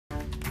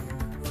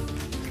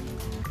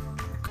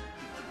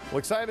Well,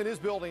 excitement is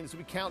building as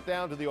we count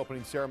down to the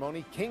opening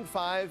ceremony. King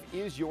 5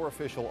 is your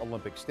official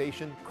Olympic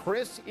station.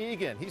 Chris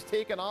Egan, he's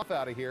taken off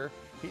out of here.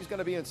 He's going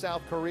to be in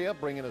South Korea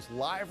bringing us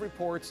live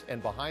reports and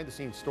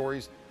behind-the-scenes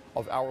stories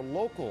of our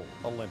local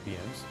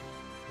Olympians.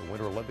 The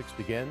Winter Olympics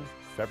begin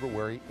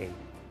February 8th.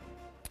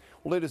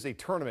 Well, it is a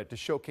tournament to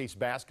showcase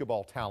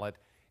basketball talent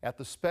at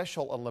the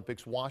Special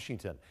Olympics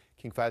Washington.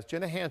 King 5's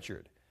Jenna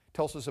Hanchard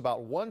tells us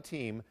about one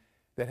team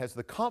that has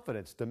the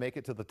confidence to make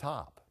it to the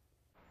top.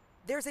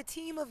 There's a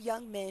team of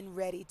young men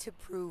ready to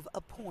prove a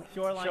point.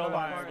 Shoreline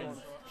Spartans.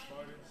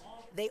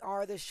 They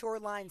are the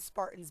Shoreline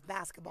Spartans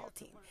basketball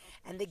team,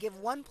 and they give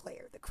one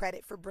player the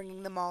credit for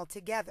bringing them all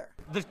together.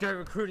 This guy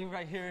recruiting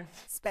right here.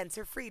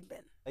 Spencer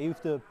Friedman. I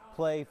used to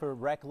play for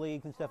rec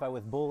leagues and stuff. I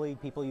was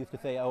bullied. People used to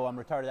say, oh, I'm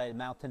retarded, I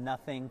amount to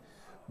nothing,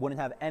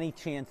 wouldn't have any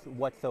chance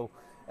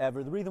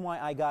whatsoever. The reason why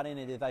I got in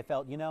it is I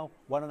felt,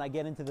 why don't I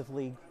get into this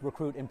league,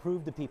 recruit, and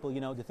prove to people,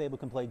 disabled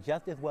can play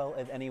just as well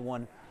as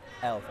anyone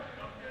else.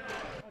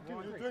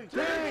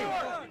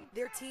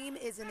 Their team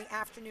is in the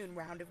afternoon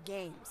round of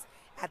games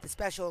at the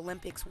Special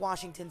Olympics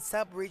Washington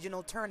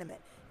Sub-Regional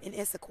Tournament in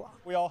Issaquah.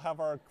 We all have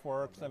our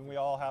quirks and we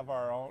all have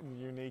our own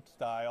unique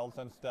styles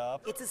and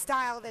stuff. It's a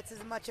style that's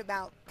as much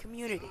about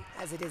community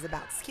as it is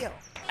about skill.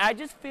 I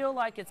just feel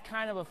like it's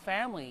kind of a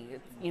family,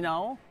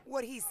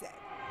 What he said.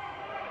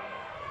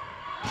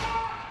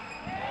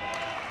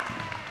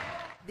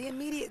 The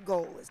immediate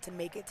goal is to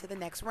make it to the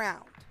next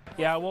round.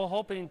 Yeah, we're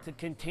hoping to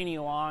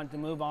continue on, to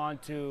move on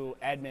to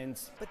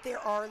Edmonds. But there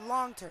are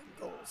long-term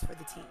goals for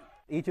the team.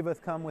 Each of us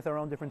come with our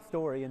own different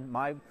story, and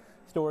my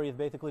story is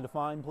basically to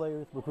find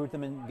players, recruit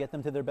them, and get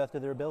them to their best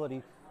of their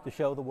ability to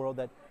show the world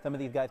that some of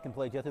these guys can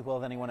play just as well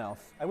as anyone else.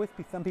 I wish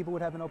some people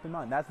would have an open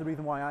mind. That's the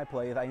reason why I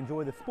play, is I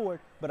enjoy the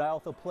sport, but I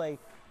also play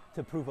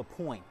to prove a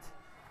point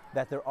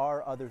that there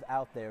are others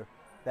out there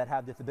that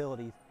have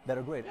disabilities that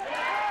are great. In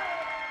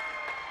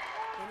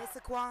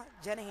Issaquah,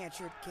 Jenna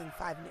Hanchard, King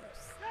 5 News.